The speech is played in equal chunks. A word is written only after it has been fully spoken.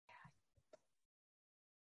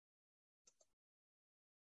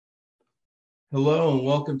Hello and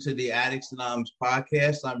welcome to the Addicts Anonymous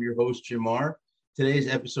podcast. I'm your host, Jamar. Today is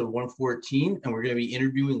episode 114, and we're going to be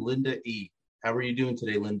interviewing Linda E. How are you doing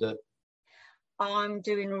today, Linda? I'm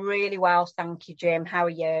doing really well, thank you, Jim. How are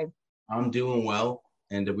you? I'm doing well,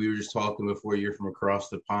 and we were just talking before you're from across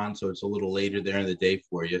the pond, so it's a little later there in the day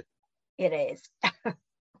for you. It is.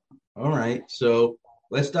 All right, so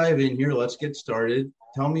let's dive in here. Let's get started.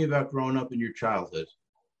 Tell me about growing up in your childhood.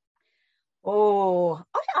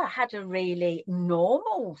 I had a really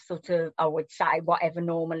normal sort of, I would say, whatever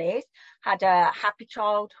normal is. Had a happy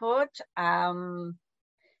childhood. Mom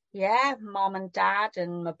and dad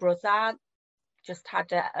and my brother just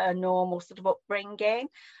had a normal sort of upbringing.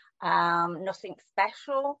 Nothing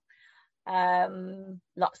special.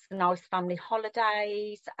 Lots of nice family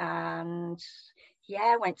holidays, and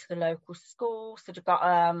went to the local school. Sort of got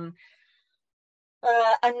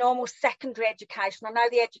a normal secondary education. I know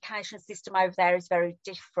the education system over there is very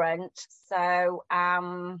different. So,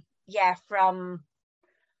 from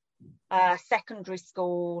secondary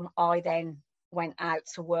school, I then went out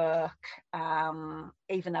to work,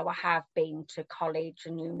 even though I have been to college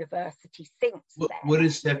and university since then. What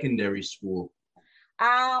is secondary school?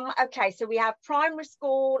 Okay, so we have primary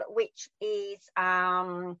school, which is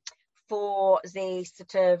for the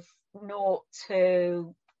sort of 0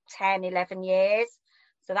 to 10, 11 years.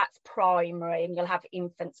 So that's primary, and you'll have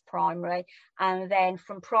infants primary. And then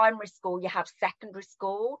from primary school, you have secondary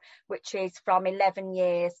school, which is from 11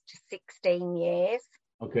 years to 16 years.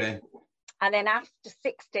 Okay. And then after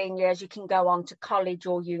 16 years, you can go on to college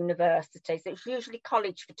or university. So it's usually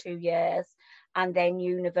college for 2 years and then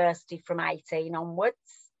university from 18 onwards.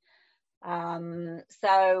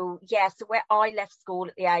 So where I left school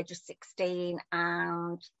at the age of 16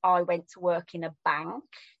 and I went to work in a bank.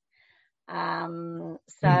 I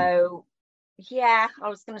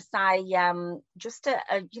was going to say just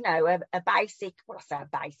a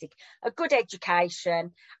basic, a good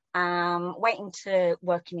education. Went into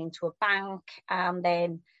working into a bank, and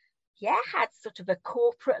then had sort of a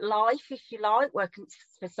corporate life, if you like, working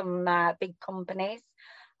for some big companies.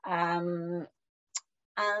 And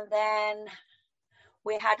then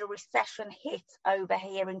we had a recession hit over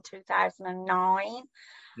here in 2009.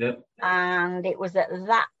 Yep. And it was at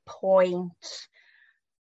that point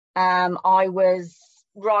I was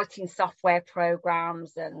writing software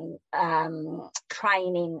programs and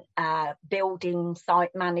training building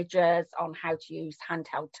site managers on how to use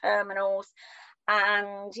handheld terminals.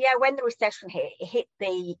 And when the recession hit, it hit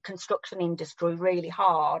the construction industry really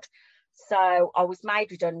hard. So I was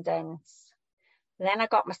made redundant. Then I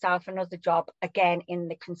got myself another job again in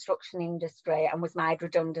the construction industry and was made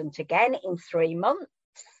redundant again in 3 months.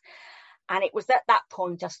 And it was at that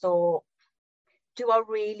point I thought, do I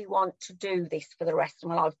really want to do this for the rest of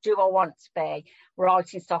my life? Do I want to be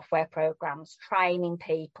writing software programs, training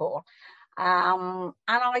people? And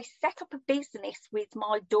I set up a business with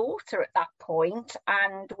my daughter at that point,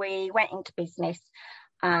 and we went into business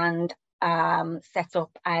and set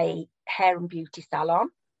up a hair and beauty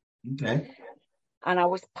salon. Okay. And I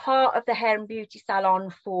was part of the hair and beauty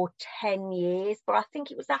salon for 10 years, but I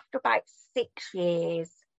think it was after about 6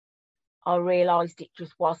 years I realised it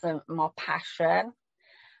just wasn't my passion.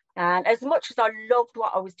 And as much as I loved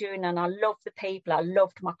what I was doing and I loved the people, I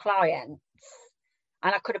loved my clients,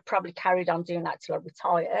 and I could have probably carried on doing that till I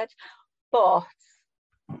retired, but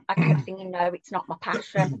I kept thinking, no, it's not my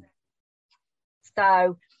passion.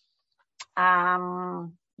 So,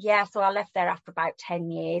 so I left there after about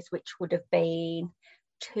 10 years, which would have been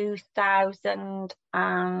 2000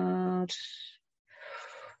 and...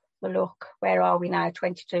 Well, look, where are we now?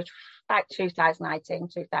 22, about 2018,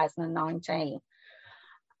 2019.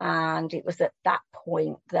 And it was at that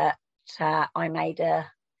point that I made not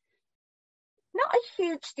a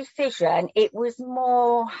huge decision. It was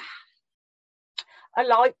more a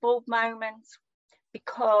light bulb moment,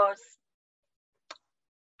 because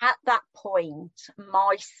at that point,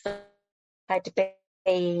 my son had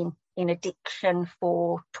been in addiction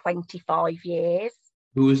for 25 years.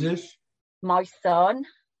 Who is this? My son.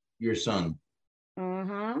 Your son.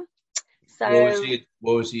 Mm-hmm. So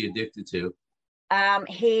what was he addicted to?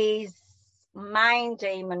 His main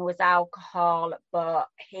demon was alcohol, but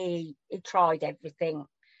he tried everything.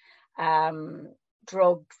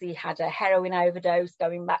 Drugs. He had a heroin overdose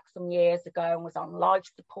going back some years ago and was on life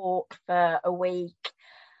support for a week.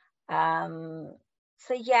 So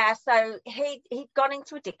he'd gone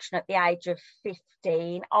into addiction at the age of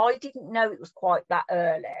 15. I didn't know it was quite that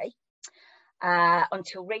early.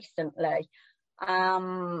 Until recently.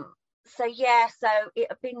 So it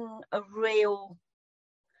had been a real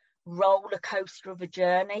roller coaster of a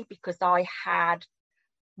journey, because I had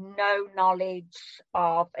no knowledge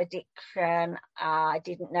of addiction. I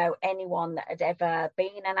didn't know anyone that had ever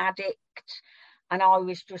been an addict. And I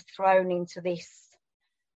was just thrown into this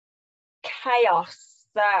chaos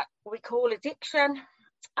that we call addiction.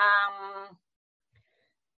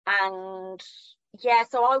 And yeah,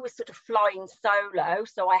 so I was sort of flying solo.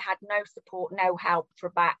 So I had no support, no help for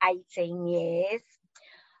about 18 years.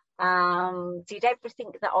 Did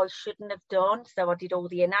everything that I shouldn't have done. So I did all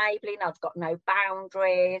the enabling. I've got no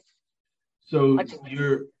boundaries. So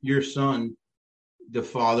your son, the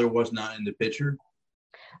father was not in the picture?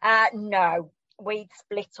 No, we'd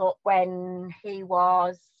split up when he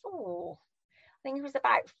was, I think he was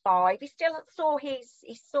about 5. He still saw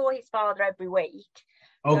his father every week.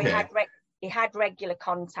 Okay. So he had regular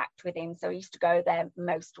contact with him. So he used to go there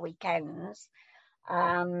most weekends.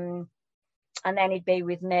 And then he'd be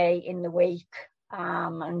with me in the week.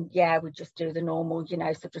 And yeah, we'd just do the normal,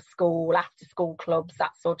 sort of school, after school clubs,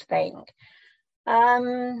 that sort of thing.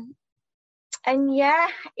 And yeah,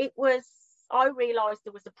 I realised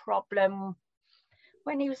there was a problem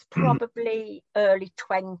when he was probably early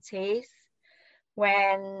 20s,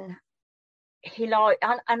 when he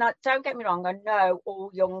and don't get me wrong, I know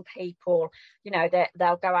all young people,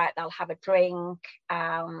 they'll go out, they'll have a drink,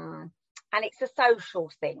 and it's a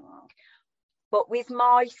social thing. But with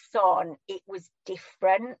my son, it was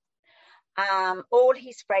different. All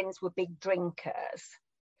his friends were big drinkers.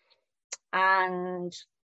 And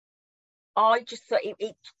I just thought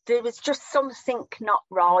there was just something not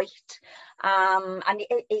right. And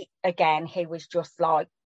again, he was just like,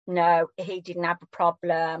 no, he didn't have a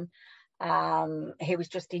problem. He was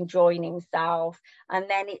just enjoying himself. And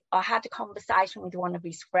then I had a conversation with one of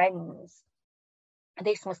his friends.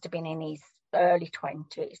 This must have been in his early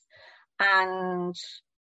 20s. And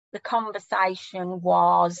the conversation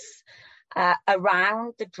was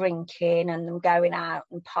around the drinking and them going out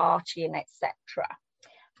and partying, etc.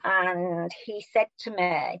 And he said to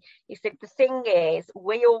me, the thing is,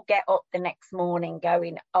 we all get up the next morning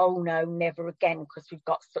going, oh no, never again, because we've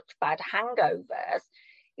got such bad hangovers.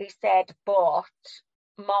 He said, but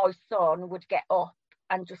my son would get up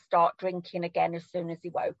and just start drinking again as soon as he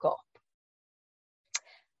woke up.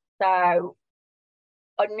 So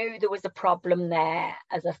I knew there was a problem there.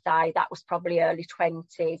 As I say, that was probably early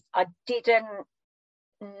 20s. I didn't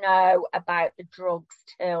know about the drugs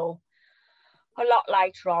till a lot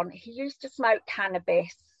later on. He used to smoke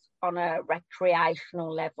cannabis on a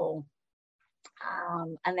recreational level.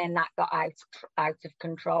 And then that got out of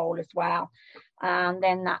control as well. And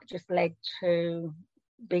then that just led to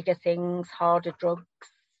bigger things, harder drugs,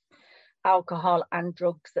 alcohol and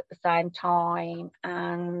drugs at the same time.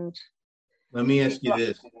 And let me ask you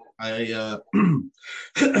this.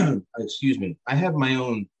 Excuse me. I have my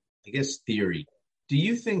own, I guess, theory. Do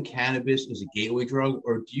you think cannabis is a gateway drug,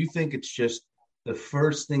 or do you think it's just the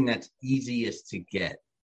first thing that's easiest to get?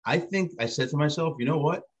 I think I said to myself, you know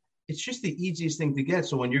what? It's just the easiest thing to get.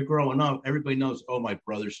 So when you're growing up, everybody knows, oh, my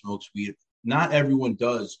brother smokes weed. Not everyone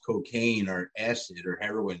does cocaine or acid or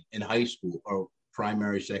heroin in high school or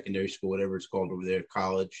primary, secondary school, whatever it's called over there,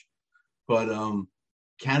 college. But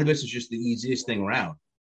cannabis is just the easiest thing around.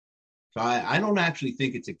 So I don't actually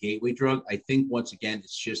think it's a gateway drug. I think, once again,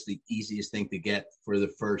 it's just the easiest thing to get for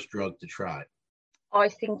the first drug to try. I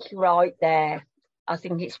think you're right there. I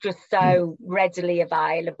think it's just so readily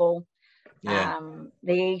available. Yeah.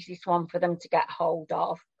 The easiest one for them to get hold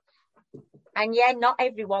of. And yeah, not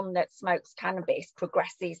everyone that smokes cannabis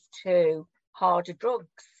progresses to harder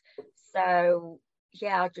drugs. So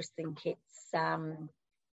yeah, I just think it's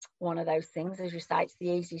one of those things, as you say, it's the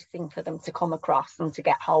easiest thing for them to come across and to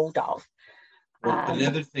get hold of. Well,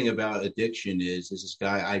 another thing about addiction is this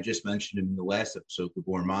guy, I just mentioned him in the last episode,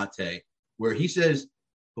 Gabor Mate, where he says,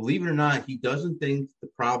 believe it or not, he doesn't think the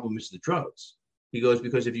problem is the drugs. He goes,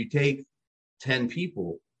 because if you take 10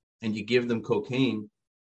 people and you give them cocaine,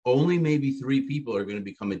 only maybe 3 people are going to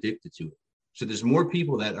become addicted to it. So there's more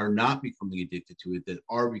people that are not becoming addicted to it that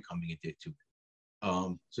are becoming addicted to it.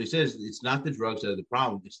 So he says it's not the drugs that are the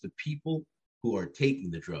problem. It's the people who are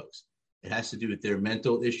taking the drugs. It has to do with their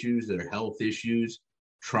mental issues, their health issues,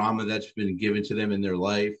 trauma that's been given to them in their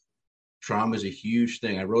life. Trauma is a huge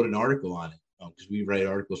thing. I wrote an article on it because we write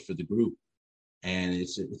articles for the group, and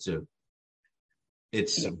it's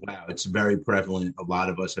wow, it's very prevalent. A lot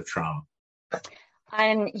of us have trauma.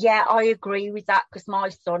 And yeah, I agree with that, because my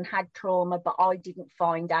son had trauma, but I didn't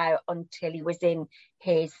find out until he was in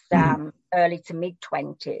his early to mid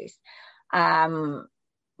 20s.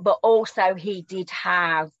 But also he did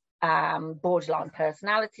have borderline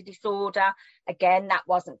personality disorder. Again, that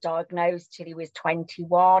wasn't diagnosed till he was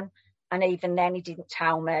 21. And even then he didn't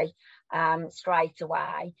tell me. straight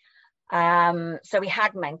away. So he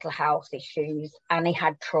had mental health issues and he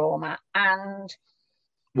had trauma. And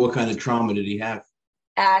what kind of trauma did he have?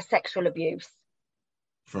 Sexual abuse.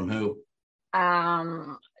 From who?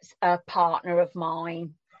 A partner of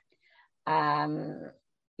mine.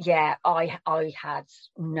 Yeah, I had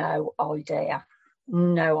no idea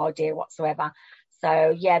whatsoever.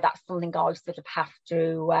 So yeah, that's something I sort of have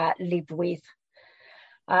to live with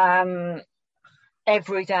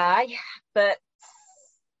every day. But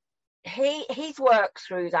he's worked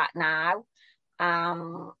through that now.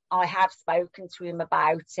 I have spoken to him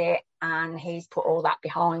about it, and he's put all that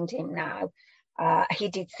behind him now. He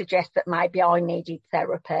did suggest that maybe I needed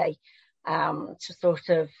therapy to sort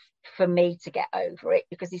of, for me to get over it,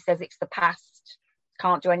 because he says it's the past,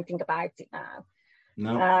 can't do anything about it now.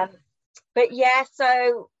 No. But yeah,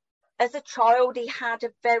 so as a child, he had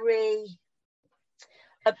a very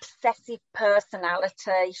obsessive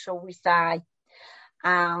personality, shall we say.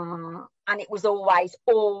 And it was always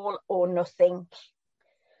all or nothing.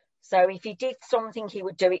 So if he did something, he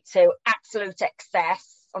would do it to absolute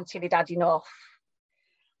excess until he'd had enough.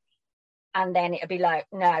 And then it'd be like,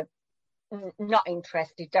 no, not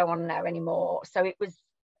interested, don't want to know anymore. So it was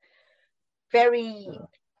very,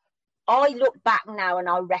 I look back now and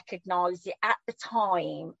I recognise it. At the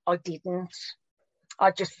time, I didn't.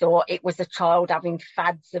 I just thought it was a child having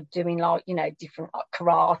fads of doing, like, you know, different, like,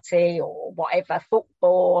 karate or whatever,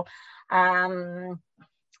 football. So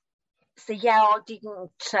yeah, I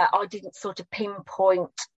didn't sort of pinpoint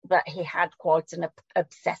that he had quite an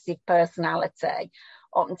obsessive personality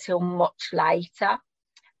up until much later.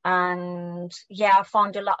 And yeah, I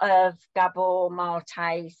find a lot of Gabor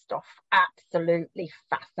Mate stuff absolutely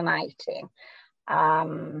fascinating.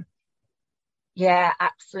 Yeah,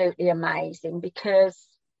 absolutely amazing, because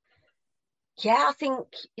yeah, I think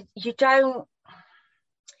it's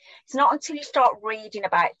not until you start reading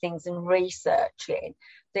about things and researching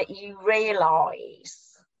that you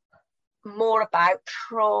realise more about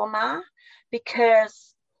trauma.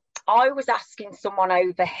 Because I was asking someone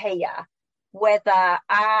over here whether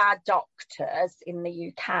our doctors in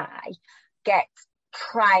the UK get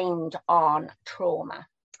trained on trauma,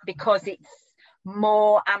 because it's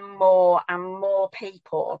more and more and more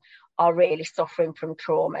people are really suffering from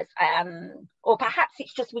traumas. Or perhaps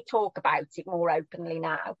it's just we talk about it more openly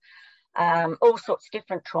now. All sorts of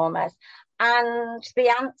different traumas. And the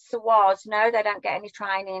answer was, no, they don't get any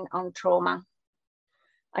training on trauma.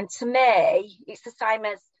 And to me, it's the same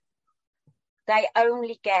as they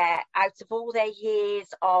only get, out of all their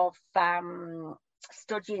years of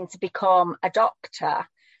studying to become a doctor,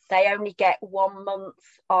 they only get 1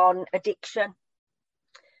 month on addiction.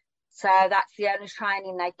 So that's the only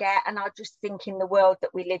training they get. And I just think in the world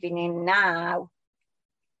that we're living in now,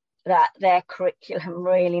 that their curriculum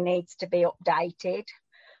really needs to be updated.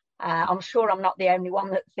 I'm sure I'm not the only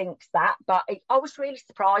one that thinks that, but I was really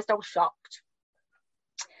surprised. I was shocked.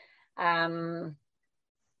 And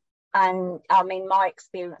I mean, my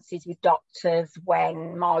experiences with doctors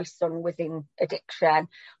when my son was in addiction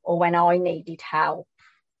or when I needed help,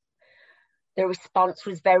 the response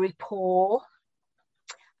was very poor.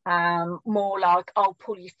 More like, oh,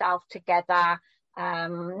 pull yourself together.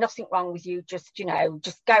 Nothing wrong with you. Just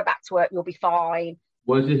go back to work. You'll be fine.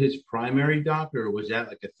 Was it his primary doctor, or was that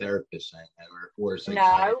like a therapist saying that, or a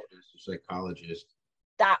psychiatrist, or psychologist?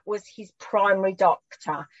 That was his primary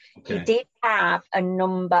doctor. Okay. He did have a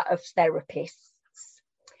number of therapists.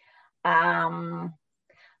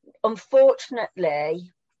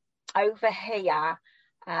 Unfortunately, over here,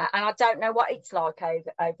 and I don't know what it's like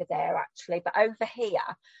over there actually, but over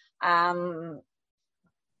here,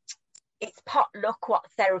 it's pot luck what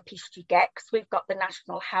therapist you get, because we've got the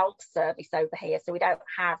National Health Service over here, so we don't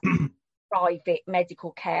have private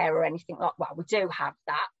medical care or anything like. Well, we do have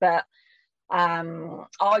that, but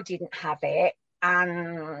I didn't have it,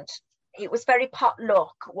 and it was very pot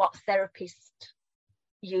luck what therapist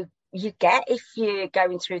you get if you're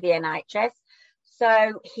going through the NHS.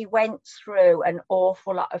 So he went through an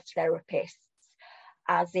awful lot of therapists,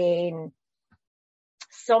 as in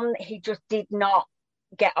some he just did not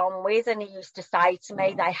get on with, and he used to say to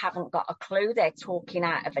me, they haven't got a clue, they're talking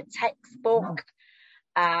out of a textbook.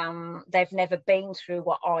 They've never been through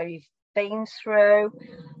what I've been through.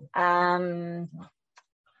 And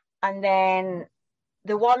then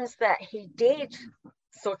the ones that he did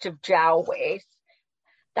sort of gel with,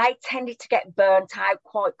 they tended to get burnt out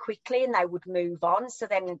quite quickly and they would move on. So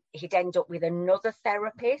then he'd end up with another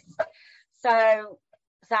therapist. So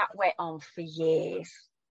that went on for years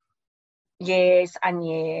and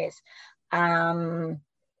years. And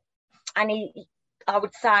I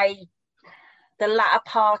would say the latter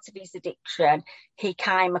part of his addiction, he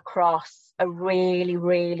came across a really,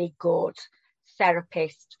 really good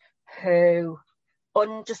therapist who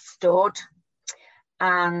understood,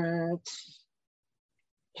 and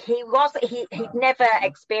he'd never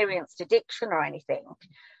experienced addiction or anything,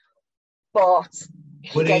 but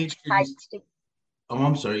What age is... Oh,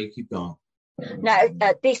 I'm sorry, you keep going. No,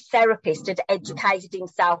 this therapist had educated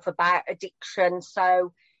himself about addiction,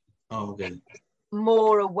 so okay.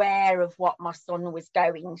 More aware of what my son was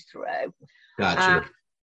going through. Gotcha.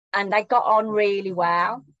 And they got on really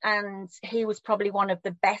well, and he was probably one of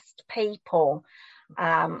the best people.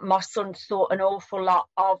 My son thought an awful lot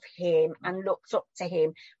of him and looked up to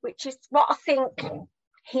him, which is what I think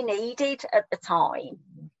he needed at the time.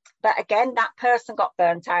 But again, that person got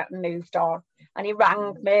burnt out and moved on. And he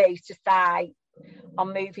rang me to say,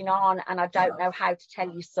 I'm moving on and I don't know how to tell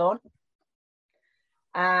your son.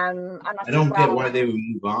 And I don't get why they would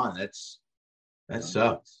move on. That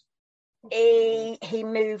sucks. He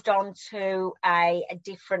moved on to a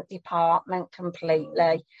different department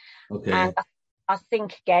completely. Okay. And I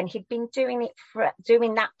think, again, he'd been doing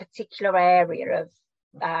that particular area of,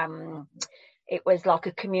 it was like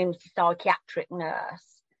a community psychiatric nurse,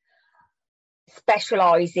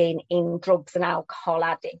 specialising in drugs and alcohol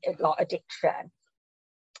addiction.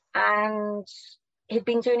 And he'd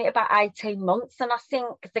been doing it about 18 months. And I think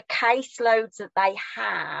the caseloads that they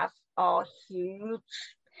have are huge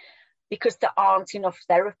because there aren't enough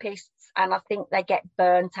therapists. And I think they get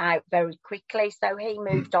burnt out very quickly. So he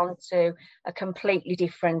moved on to a completely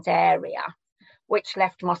different area, which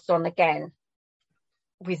left my son again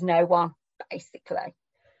with no one, basically.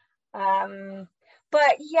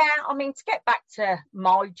 But yeah, I mean, to get back to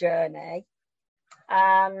my journey,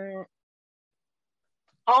 I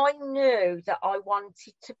knew that I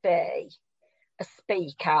wanted to be a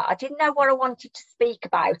speaker. I didn't know what I wanted to speak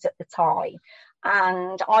about at the time.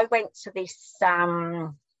 And I went to this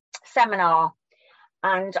seminar,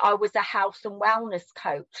 and I was a health and wellness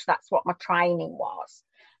coach. That's what my training was,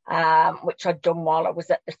 which I'd done while I was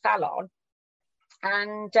at the salon.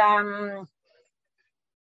 And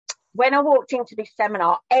when I walked into this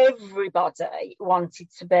seminar, everybody wanted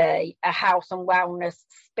to be a health and wellness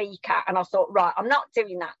speaker. And I thought, right, I'm not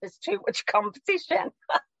doing that. There's too much competition.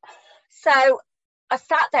 So I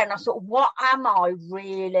sat there and I thought, what am I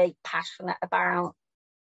really passionate about?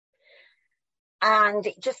 And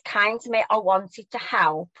it just came to me, I wanted to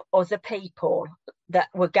help other people that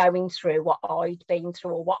were going through what I'd been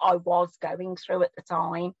through or what I was going through at the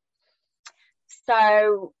time.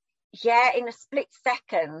 So yeah, in a split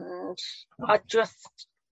second, I just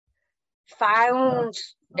found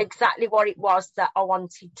exactly what it was that I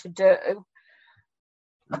wanted to do.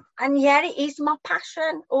 And yeah, it is my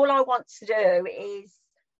passion. All I want to do is,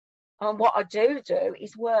 and what I do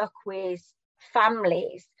is work with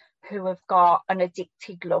families who have got an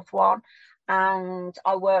addicted loved one. And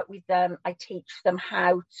I work with them. I teach them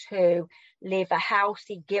how to live a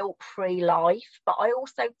healthy, guilt-free life. But I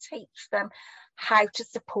also teach them how to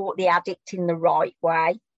support the addict in the right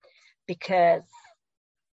way. Because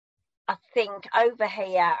I think over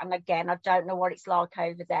here, and again, I don't know what it's like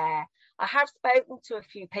over there, I have spoken to a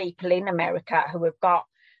few people in America who have got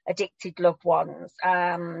addicted loved ones.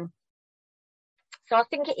 So I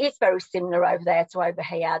think it is very similar over there to over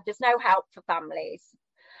here. There's no help for families.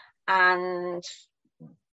 And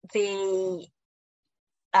the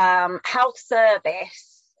health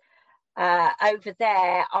service over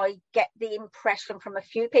there, I get the impression from a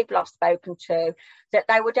few people I've spoken to that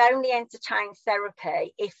they would only entertain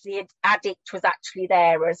therapy if the addict was actually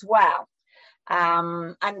there as well.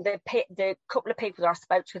 And the couple of people that I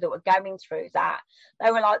spoke to that were going through that,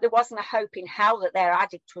 they were like, there wasn't a hope in hell that their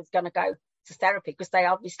addict was going to go to therapy because they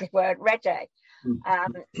obviously weren't ready.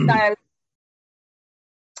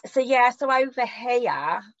 So over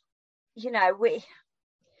here, you know,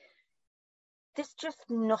 there's just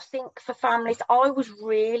nothing for families. I was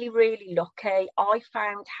really, really lucky. I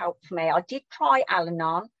found help for me. I did try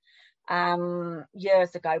Al-Anon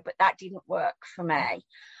years ago, but that didn't work for me.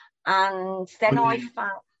 And then I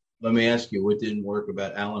found... Let me ask you, what didn't work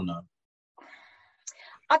about Al-Anon?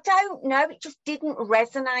 I don't know. It just didn't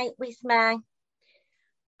resonate with me.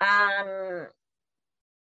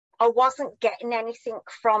 I wasn't getting anything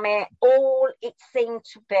from it. All it seemed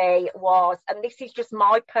to be was, and this is just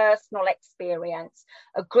my personal experience,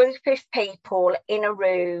 a group of people in a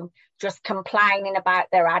room just complaining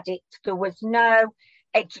about their addict. There was no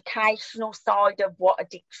educational side of what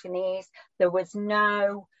addiction is. There was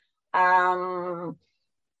no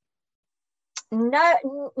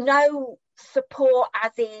support,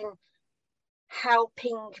 as in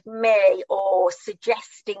helping me or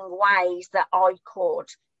suggesting ways that I could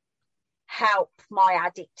help my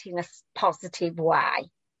addict in a positive way.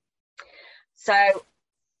 So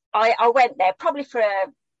I went there probably for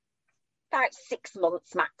about 6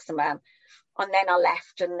 months maximum, and then I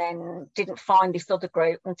left and then didn't find this other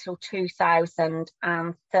group until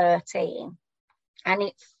 2013.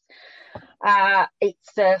 And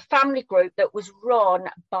it's a family group that was run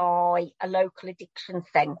by a local addiction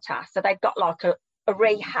centre. So they've got like a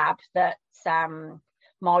rehab that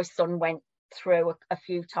my son went through a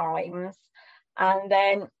few times, and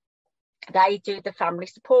then they do the family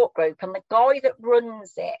support group. And the guy that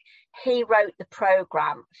runs it, he wrote the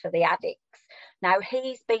programme for the addicts. Now,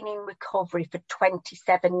 he's been in recovery for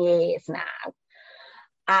 27 years now,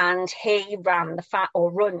 and he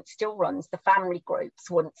still runs the family groups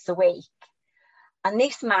once a week. And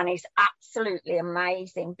this man is absolutely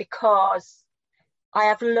amazing, because I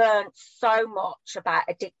have learned so much about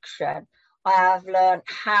addiction. I have learned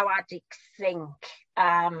how addicts think,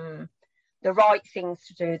 the right things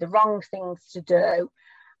to do, the wrong things to do.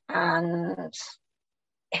 And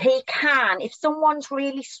he can, if someone's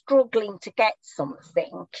really struggling to get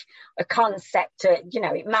something, a concept,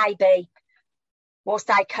 it may be, we'll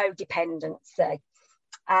say codependency.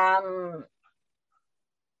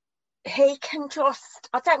 He can just,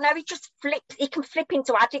 I don't know, he can flip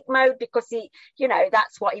into addict mode, because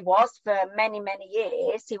that's what he was for many, many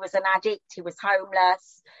years. He was an addict, he was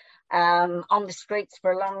homeless, on the streets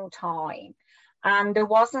for a long time. And there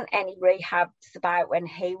wasn't any rehabs about when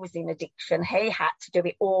he was in addiction. He had to do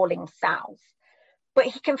it all himself. But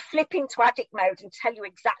he can flip into addict mode and tell you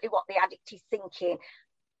exactly what the addict is thinking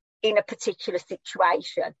in a particular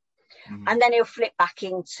situation. Mm-hmm. And then he'll flip back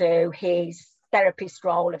into his therapist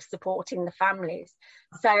role of supporting the families.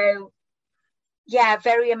 So, yeah,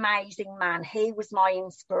 very amazing man. He was my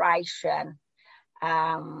inspiration,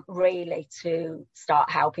 really, to start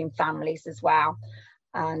helping families as well.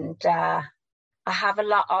 And I have a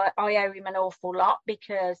lot, I owe him an awful lot,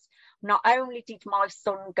 because not only did my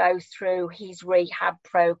son go through his rehab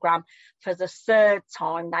program for the third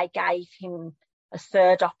time, they gave him a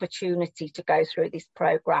third opportunity to go through this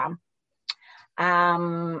program.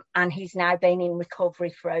 And he's now been in recovery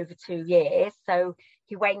for over 2 years. So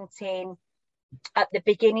he went in at the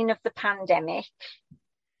beginning of the pandemic,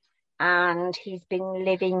 and he's been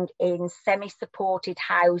living in semi-supported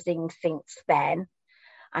housing since then.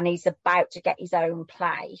 And he's about to get his own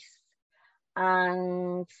place.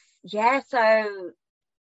 And yeah, so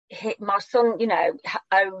my son,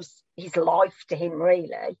 owes his life to him,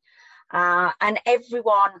 really. And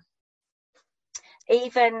everyone,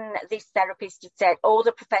 even this therapist had said, all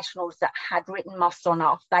the professionals that had written my son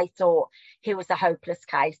off, they thought he was a hopeless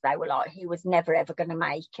case. They were like, he was never, ever going to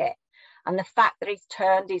make it. And the fact that he's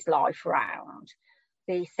turned his life around,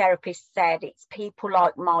 the therapist said, it's people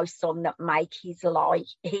like my son that make his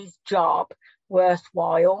job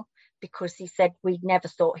worthwhile, because he said, we never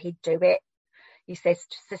thought he'd do it. He says,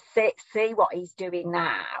 to see what he's doing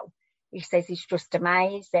now, he says, it's just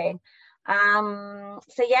amazing. So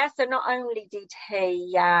not only did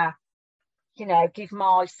he, give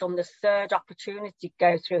my son the third opportunity to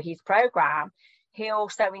go through his program, he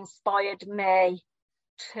also inspired me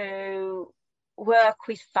to work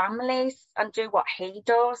with families and do what he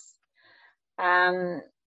does.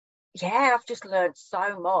 I've just learned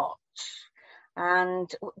so much.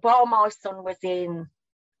 And while my son was in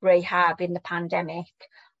rehab in the pandemic,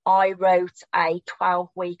 I wrote a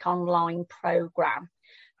 12-week online program,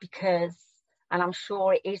 because, and I'm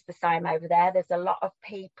sure it is the same over there's a lot of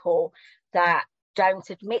people that don't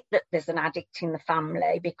admit that there's an addict in the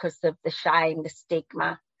family because of the shame, the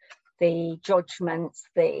stigma, the judgments,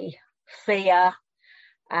 the fear.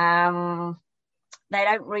 They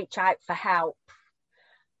don't reach out for help.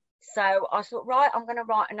 So I thought, right, I'm going to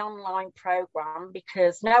write an online program,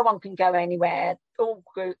 because no one can go anywhere.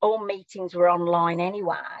 All meetings were online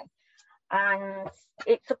anyway. And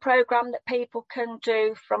it's a program that people can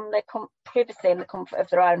do from their privacy and the comfort of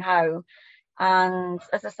their own home. And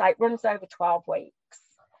as I say, it runs over 12 weeks.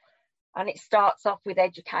 And it starts off with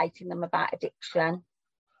educating them about addiction,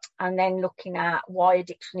 and then looking at why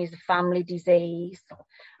addiction is a family disease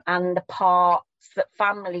and the parts that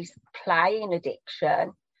families play in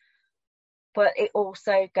addiction. But it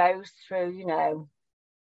also goes through,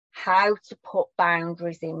 how to put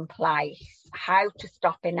boundaries in place, how to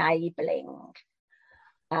stop enabling.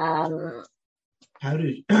 So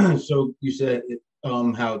you said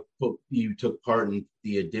how you took part in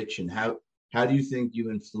the addiction. How do you think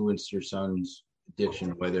you influenced your son's addiction,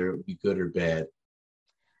 whether it be good or bad?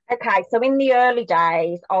 Okay, so in the early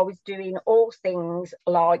days, I was doing all things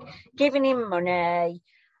like giving him money.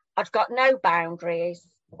 I'd got no boundaries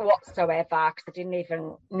whatsoever because I didn't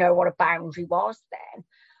even know what a boundary was then.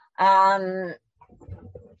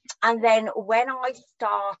 And then when I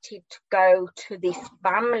started to go to this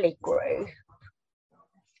family group,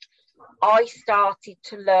 I started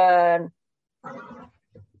to learn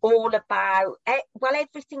all about, well,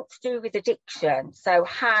 everything to do with addiction. So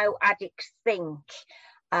how addicts think,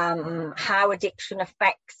 how addiction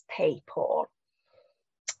affects people.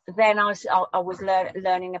 Then I was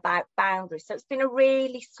learning about boundaries. So it's been a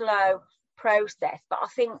really slow process. But I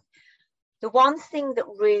think the one thing that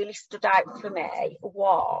really stood out for me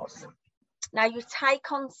was, now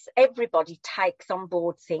everybody takes on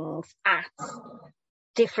board things at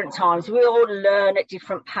different times. We all learn at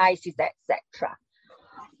different paces, etc.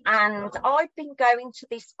 And I've been going to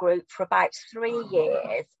this group for about 3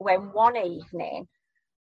 years when one evening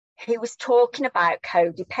he was talking about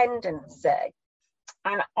codependency.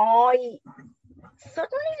 And I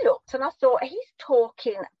suddenly looked and I thought, he's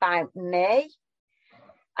talking about me.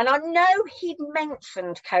 And I know he'd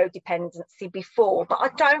mentioned codependency before, but I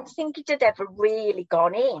don't think it had ever really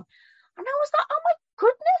gone in. And I was like, oh my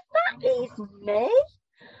goodness, that is me.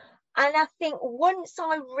 And I think once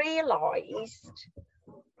I realised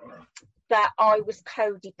that I was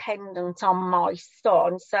codependent on my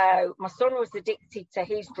son, so my son was addicted to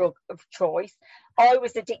his drug of choice, I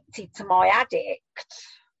was addicted to my addict,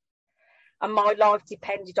 and my life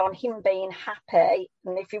depended on him being happy,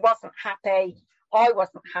 and if he wasn't happy, I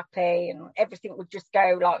wasn't happy, and everything would just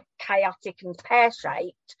go like chaotic and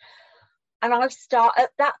pear-shaped. And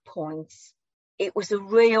at that point, it was a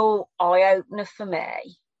real eye-opener for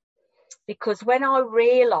me, because when I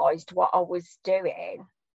realised what I was doing,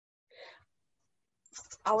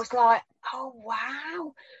 I was like, oh,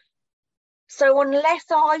 wow. So unless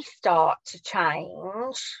I start to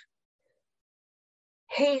change,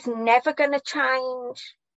 he's never going to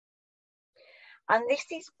change. And this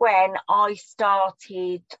is when I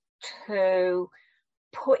started to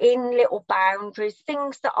put in little boundaries,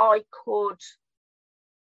 things that I could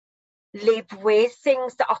live with,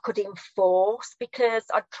 things that I could enforce, because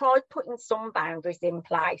I tried putting some boundaries in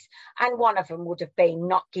place, and one of them would have been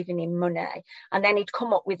not giving him money, and then he'd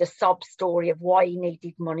come up with a sob story of why he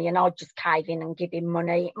needed money, and I'd just cave in and give him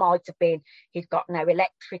money. It might have been he'd got no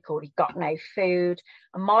electric or he'd got no food,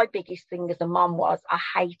 and my biggest thing as a mum was I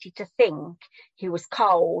hated to think he was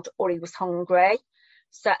cold or he was hungry,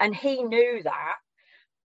 and he knew that,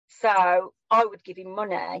 so I would give him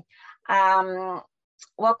money.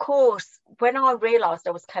 Well, of course, when I realised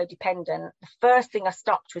I was codependent, the first thing I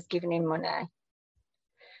stopped was giving him money.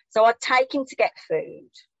 So I'd take him to get food.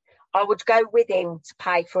 I would go with him to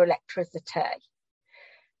pay for electricity.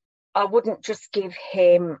 I wouldn't just give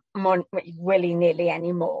him money willy-nilly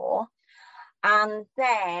anymore. And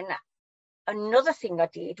then another thing I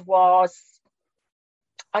did was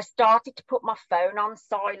I started to put my phone on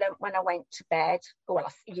silent when I went to bed. Well,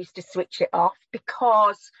 I used to switch it off,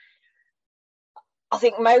 because I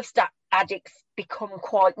think most addicts become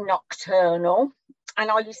quite nocturnal, and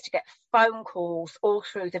I used to get phone calls all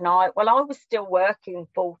through the night. Well, I was still working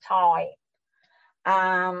full time,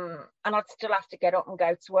 and I'd still have to get up and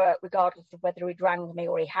go to work regardless of whether he'd rang me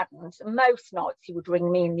or he hadn't. And most nights he would ring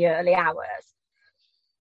me in the early hours.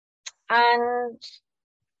 And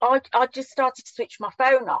I just started to switch my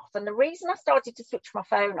phone off. And the reason I started to switch my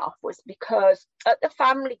phone off was because at the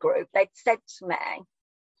family group, they'd said to me,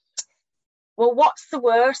 well, what's the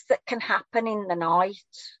worst that can happen in the night?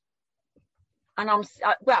 And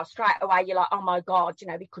straight away, you're like, oh my God,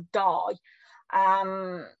 he could die.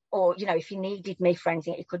 Or, if he needed me for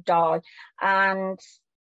anything, he could die. And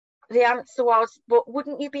the answer was, but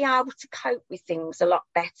wouldn't you be able to cope with things a lot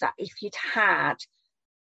better if you'd had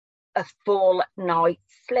a full night's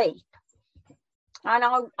sleep? And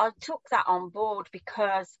I took that on board,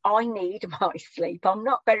 because I need my sleep. I'm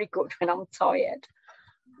not very good when I'm tired.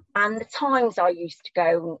 And the times I used to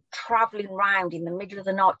go travelling around in the middle of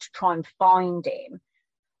the night to try and find him.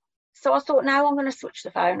 So I thought, no, I'm going to switch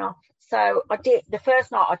the phone off. So I did. The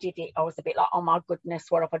first night I did it, I was a bit like, oh my goodness,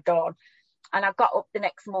 what have I done? And I got up the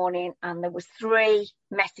next morning and there was 3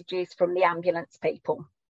 messages from the ambulance people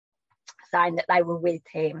saying that they were with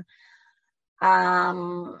him.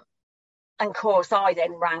 And of course, I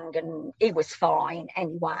then rang and he was fine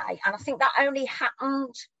anyway. And I think that only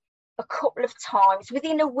happened a couple of times.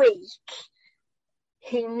 Within a week,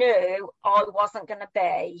 he knew I wasn't going to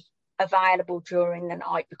be available during the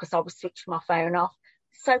night because I was switching my phone off.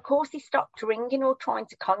 So, of course, he stopped ringing or trying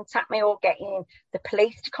to contact me or getting the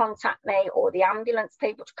police to contact me or the ambulance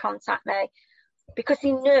people to contact me. because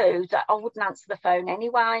he knew that I wouldn't answer the phone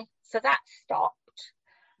anyway. So that stopped.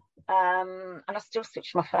 And I still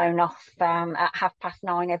switch my phone off at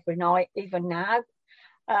 9:30 every night, even now.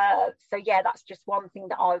 So yeah, that's just one thing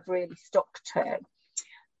that I've really stuck to.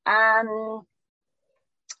 And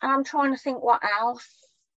I'm trying to think what else.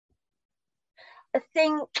 I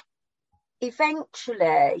think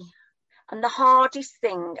eventually, and the hardest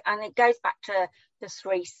thing, and it goes back to the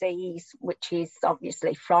 3 C's, which is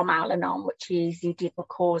obviously from Al-Anon, which is you didn't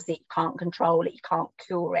cause it, you can't control it, you can't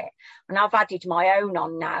cure it. And I've added my own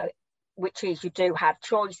on now, which is you do have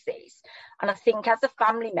choices. And I think as a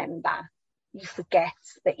family member, you forget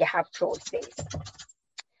that you have choices.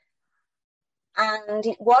 And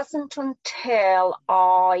it wasn't until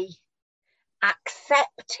I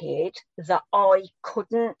accepted that I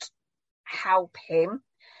couldn't help him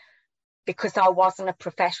because I wasn't a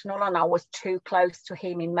professional and I was too close to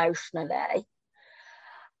him emotionally,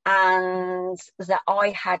 and that I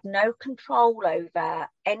had no control over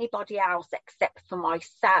anybody else except for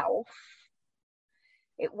myself.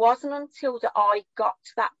 It wasn't until that I got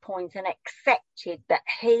to that point and accepted that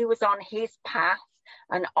he was on his path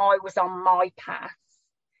and I was on my path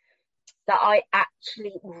that I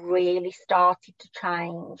actually really started to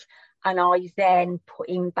change. And I then put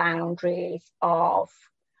in boundaries of,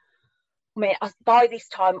 by this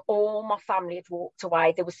time, all my family had walked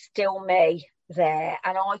away. There was still me there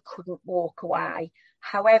and I couldn't walk away.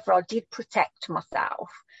 However, I did protect myself.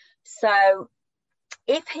 So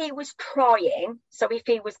if he was trying, so if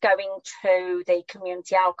he was going to the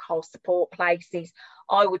community alcohol support places,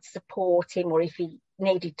 I would support him, or if he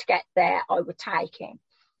needed to get there, I would take him.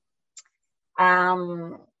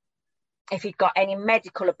 If he'd got any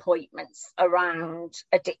medical appointments around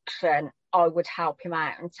addiction, I would help him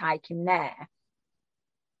out and take him there.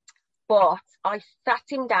 But I sat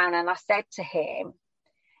him down and I said to him,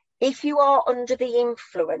 if you are under the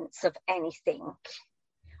influence of anything,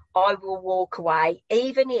 I will walk away,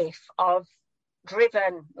 even if I've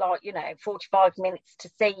driven 45 minutes to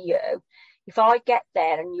see you. If I get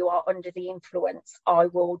there and you are under the influence, I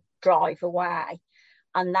will drive away.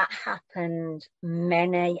 And that happened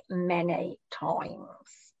many, many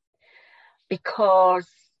times. Because,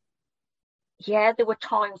 yeah, there were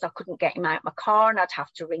times I couldn't get him out of my car and I'd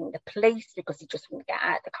have to ring the police because he just wouldn't get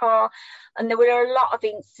out of the car. And there were a lot of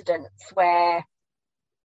incidents where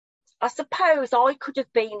I suppose I could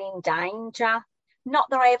have been in danger. Not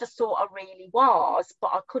that I ever thought I really was,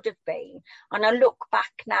 but I could have been. And I look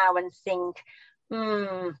back now and think,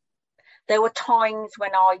 there were times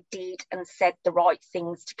when I did and said the right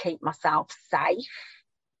things to keep myself safe,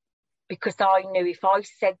 because I knew if I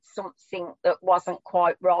said something that wasn't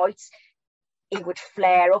quite right, it would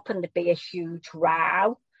flare up and there'd be a huge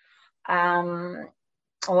row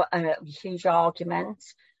or a huge argument.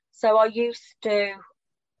 So I used to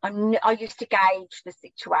gauge the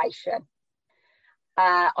situation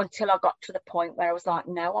until I got to the point where I was like,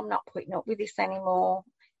 no, I'm not putting up with this anymore.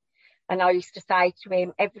 And I used to say to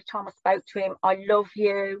him, every time I spoke to him, I love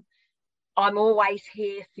you. I'm always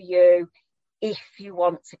here for you if you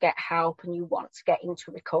want to get help and you want to get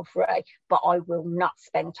into recovery, but I will not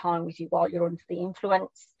spend time with you while you're under the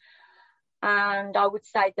influence. And I would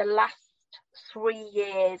say the last 3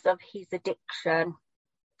 years of his addiction,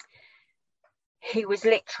 he was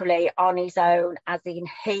literally on his own, as in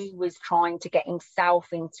he was trying to get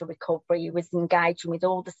himself into recovery. He was engaging with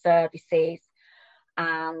all the services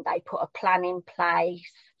and they put a plan in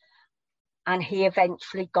place, and he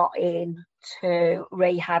eventually got into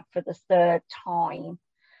rehab for the 3rd time.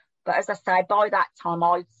 But as I say, by that time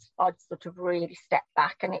I'd sort of really stepped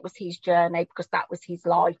back, and it was his journey because that was his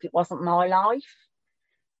life. It wasn't my life.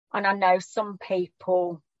 And I know some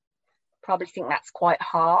people probably think that's quite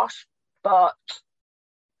harsh, but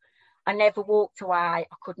I never walked away.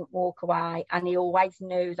 I couldn't walk away. And he always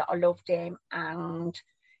knew that I loved him, and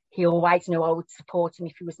he always knew I would support him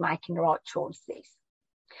if he was making the right choices.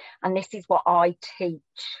 And this is what I teach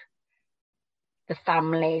the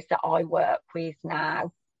families that I work with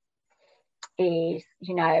now is,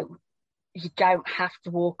 you don't have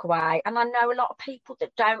to walk away. And I know a lot of people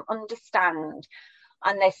that don't understand,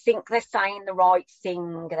 and they think they're saying the right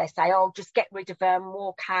thing. They say, oh, just get rid of them,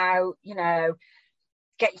 walk out,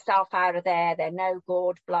 get yourself out of there, they're no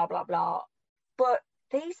good, blah, blah, blah. But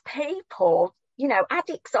these people,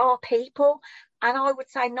 addicts are people. And I would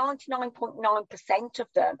say 99.9% of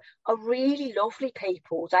them are really lovely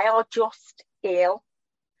people. They are just ill.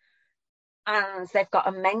 And they've got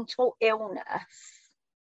a mental illness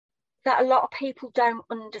that a lot of people don't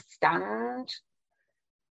understand.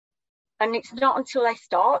 And it's not until they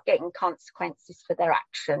start getting consequences for their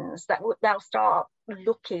actions that they'll start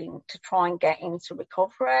looking to try and get into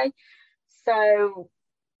recovery. So,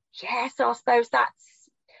 yes, I suppose that's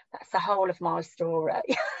the whole of my story.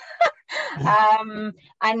 And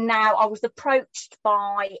now I was approached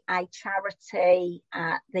by a charity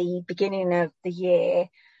at the beginning of the year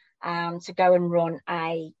to go and run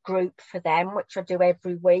a group for them, which I do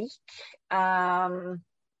every week.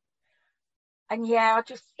 And yeah,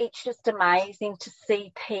 it's just amazing to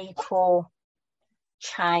see people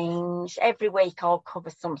change. Every week I'll cover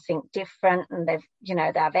something different, and they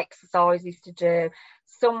have exercises to do.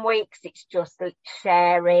 Some weeks it's just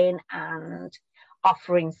sharing and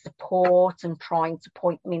offering support and trying to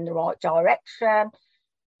point them in the right direction.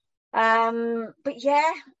 But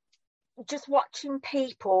yeah, just watching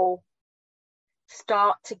people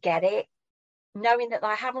start to get it, knowing that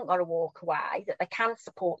they haven't got to walk away, that they can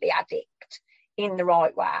support the addict in the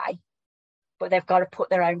right way, but they've got to put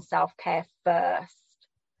their own self-care first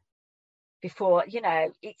before,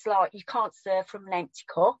 it's like you can't serve from an empty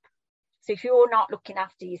cup. So if you're not looking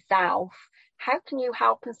after yourself, how can you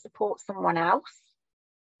help and support someone else?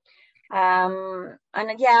 And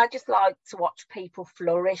yeah, I just like to watch people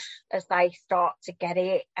flourish as they start to get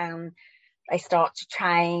it and they start to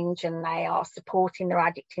change, and they are supporting their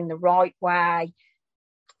addict in the right way,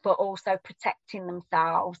 but also protecting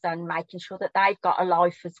themselves and making sure that they've got a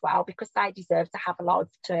life as well, because they deserve to have a life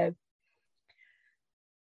too.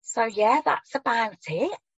 So yeah, that's about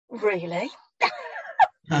it, really.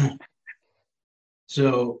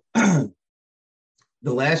 So the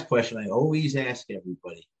last question I always ask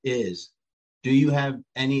everybody is, do you have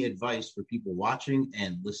any advice for people watching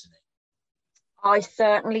and listening? I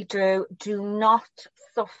certainly do. Do not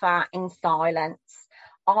suffer in silence.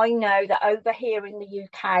 I know that over here in the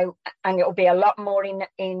UK, and it'll be a lot more in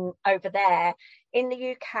over there, in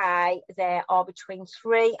the UK, there are between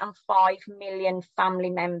 3 and 5 million family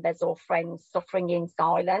members or friends suffering in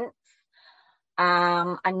silence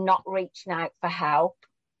and not reaching out for help.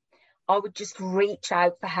 I would just reach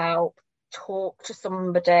out for help, talk to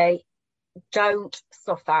somebody. Don't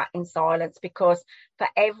suffer in silence, because for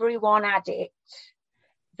every one addict,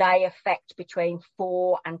 they affect between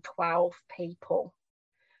 4 and 12 people.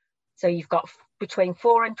 So you've got between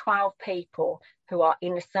 4 and 12 people who are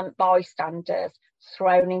innocent bystanders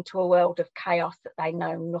thrown into a world of chaos that they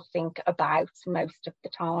know nothing about most of the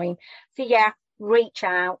time. So yeah, reach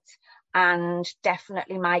out and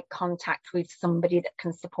definitely make contact with somebody that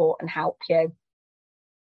can support and help you.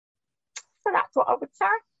 So that's what I would say.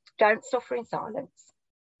 Don't suffer in silence.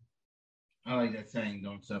 I like that saying,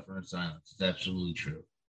 don't suffer in silence. It's absolutely true.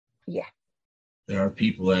 Yeah. There are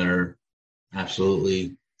people that are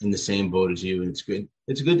absolutely in the same boat as you. And it's good.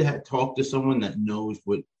 It's good to talk to someone that knows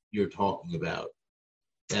what you're talking about.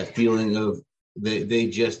 That feeling of they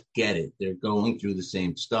just get it. They're going through the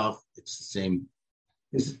same stuff. It's the same.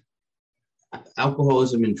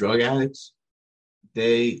 Alcoholism and drug addicts,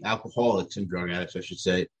 alcoholics and drug addicts, I should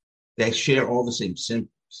say, they share all the same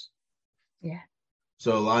symptoms. Yeah.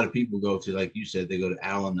 So a lot of people go to, like you said, they go to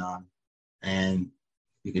Al-Anon, and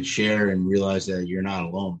you can share and realize that you're not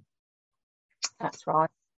alone. That's right.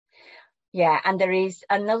 Yeah, and there is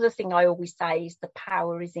another thing I always say is the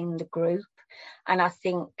power is in the group, and I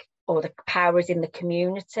think, or the power is in the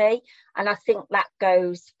community, and I think that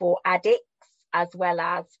goes for addicts as well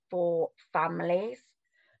as for families.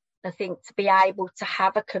 I think to be able to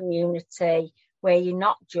have a community where you're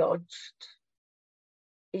not judged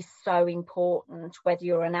is so important, whether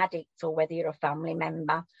you're an addict or whether you're a family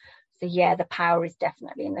member. So yeah, the power is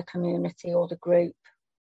definitely in the community or the group.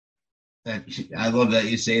 I love that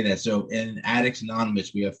you say that. So in Addicts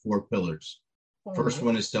Anonymous, we have 4 pillars. First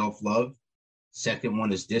one is self-love. Second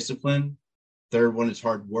one is discipline. Third one is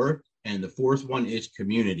hard work. And the fourth one is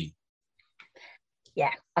community.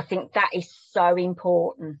 Yeah, I think that is so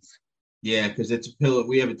important. Yeah, because it's a pillar.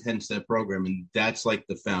 We have a 10-step program, and that's like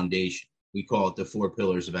the foundation. We call it the 4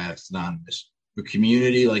 pillars of Addicts Anonymous. For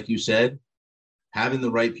community, like you said, having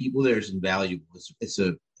the right people there is invaluable. It's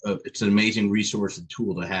an amazing resource and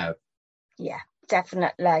tool to have. Yeah,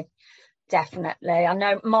 definitely. I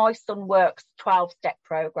know my son works 12-step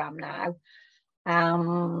program now.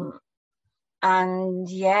 And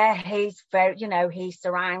yeah, he's very, he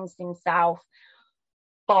surrounds himself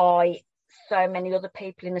by so many other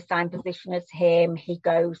people in the same position as him. He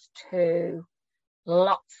goes to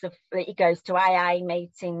AA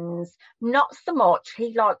meetings, not so much.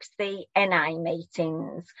 He likes the NA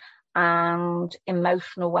meetings and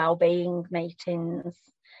emotional well-being meetings.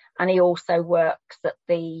 And he also works at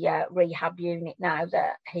the rehab unit now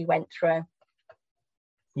that he went through.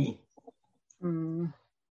 Cool.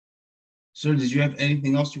 So did you have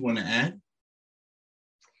anything else you want to add?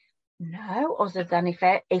 No, other than if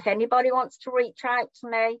anybody wants to reach out to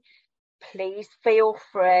me, please feel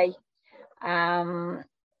free. Am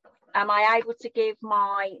I able to give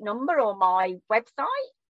my number or my website?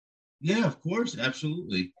 Yeah, of course,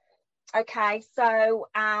 absolutely. Okay, so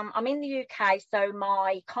I'm in the UK, so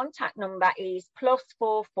my contact number is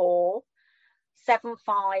 +44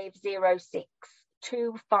 7506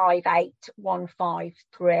 258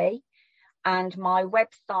 153, and my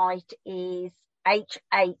website is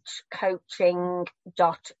hhcoaching.uk.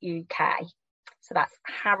 So that's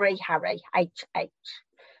Harry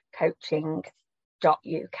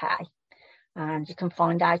hhcoaching.uk, and you can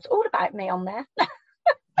find out all about me on there.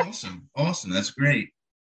 Awesome. That's great.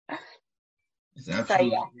 It's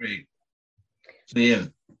absolutely great. So yeah,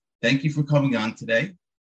 thank you for coming on today.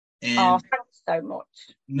 And thanks so much.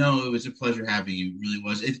 No, it was a pleasure having you. It really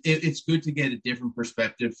was. It's good to get a different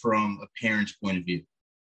perspective from a parent's point of view.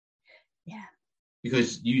 Yeah.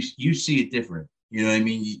 Because you see it different. You know what I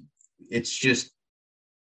mean? It's just,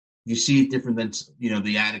 you see it different than,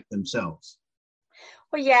 the addict themselves.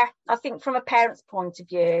 Well, yeah, I think from a parent's point of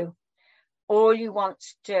view, all you want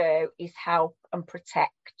to do is help and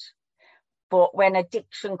protect. But when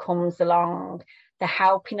addiction comes along, the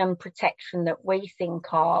helping and protection that we think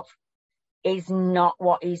of is not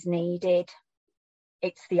what is needed.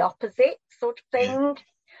 It's the opposite sort of thing. Yeah.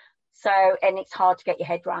 So, and it's hard to get your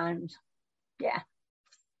head around. Yeah.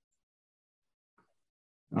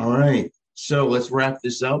 All right. So let's wrap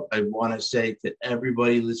this up. I want to say to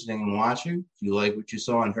everybody listening and watching, if you like what you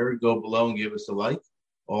saw and heard, go below and give us a like.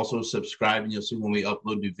 Also subscribe, and you'll see when we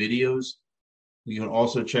upload new videos. You can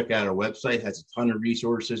also check out our website. It has a ton of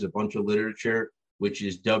resources, a bunch of literature, which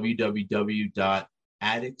is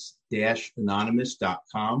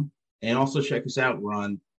www.addicts-anonymous.com. And also check us out. We're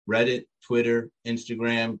on Reddit, Twitter,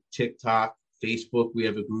 Instagram, TikTok, Facebook. We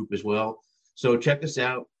have a group as well. So check us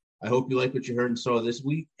out. I hope you like what you heard and saw this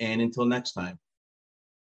week. And until next time.